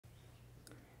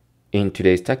In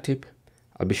today's tech tip,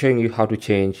 I'll be showing you how to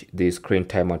change the screen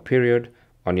timeout period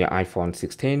on your iPhone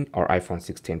 16 or iPhone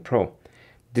 16 Pro.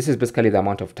 This is basically the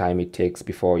amount of time it takes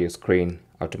before your screen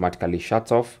automatically shuts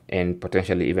off and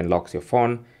potentially even locks your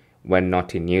phone when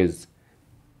not in use.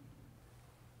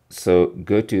 So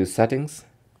go to Settings.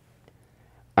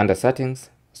 Under Settings,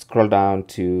 scroll down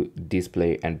to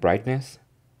Display and Brightness.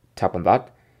 Tap on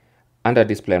that. Under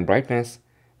Display and Brightness,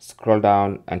 scroll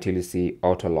down until you see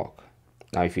Auto Lock.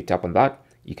 Now if you tap on that,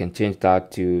 you can change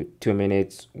that to 2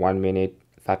 minutes, 1 minute,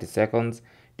 30 seconds,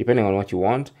 depending on what you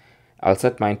want. I'll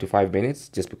set mine to 5 minutes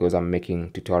just because I'm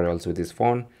making tutorials with this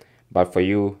phone, but for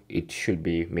you, it should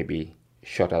be maybe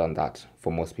shorter than that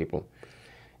for most people.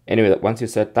 Anyway, once you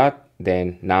set that,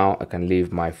 then now I can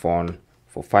leave my phone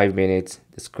for 5 minutes.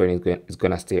 The screen is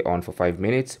gonna stay on for 5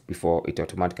 minutes before it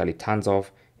automatically turns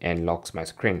off and locks my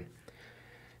screen.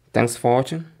 Thanks for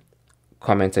watching.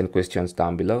 Comments and questions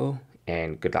down below,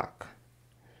 and good luck.